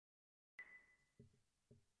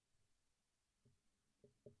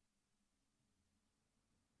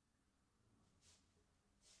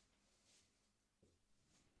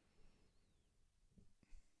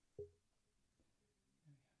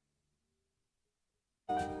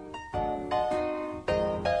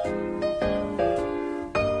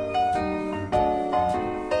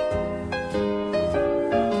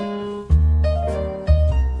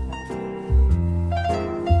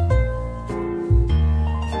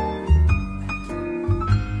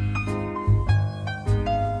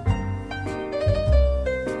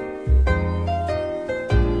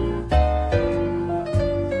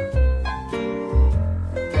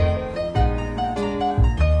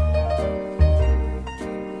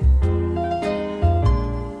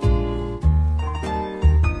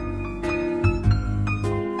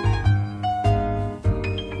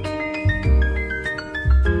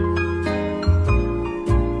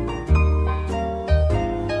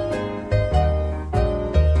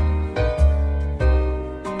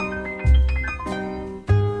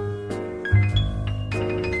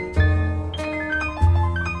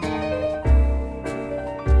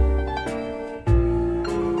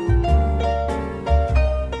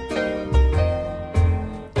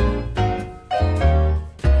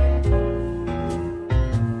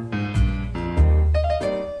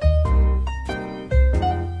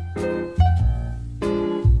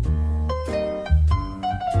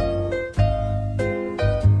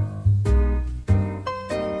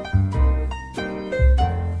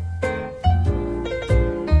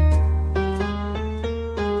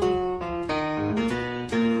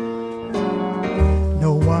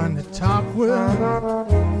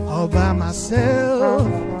All by myself,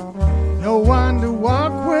 no one to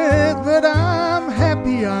walk with, but I'm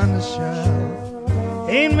happy on the shelf.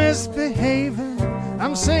 Ain't misbehaving,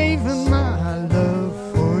 I'm saving my love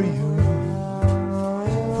for you,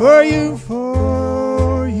 for you,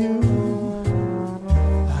 for you.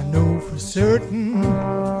 I know for certain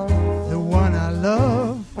the one I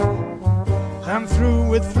love. I'm through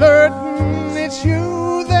with flirting, it's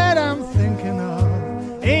you that I'm thinking of.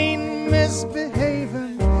 Ain't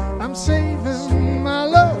misbehaving, I'm saving my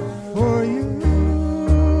love for you.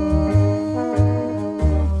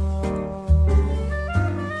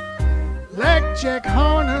 Like Jack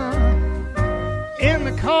Horner in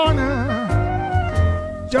the corner,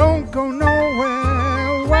 don't go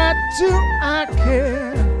nowhere, what do I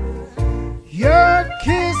care? Your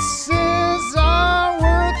kisses are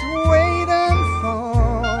worth waiting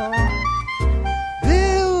for.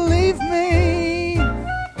 Believe me,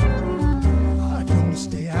 I don't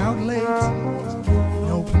stay out late,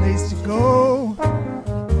 no place to go.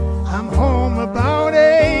 I'm home about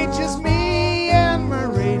 8, just me and my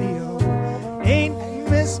radio. Ain't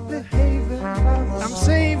misbehaving, I'm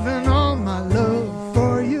saving all my love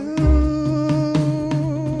for you.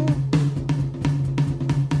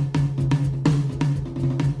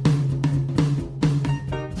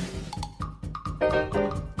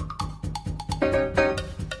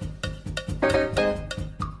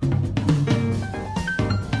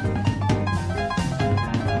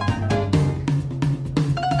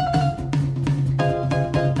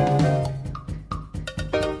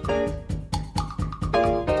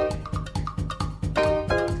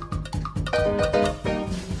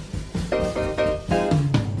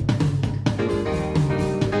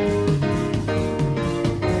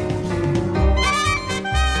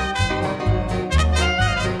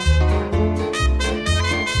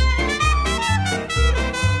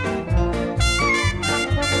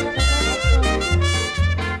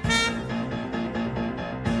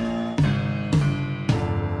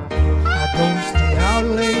 Don't stay out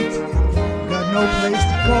late, got no place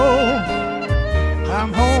to go.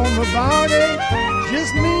 I'm home about 8,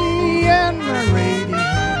 just me and my radio.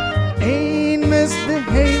 Ain't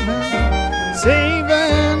misbehaving,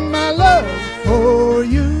 saving my love for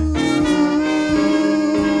you.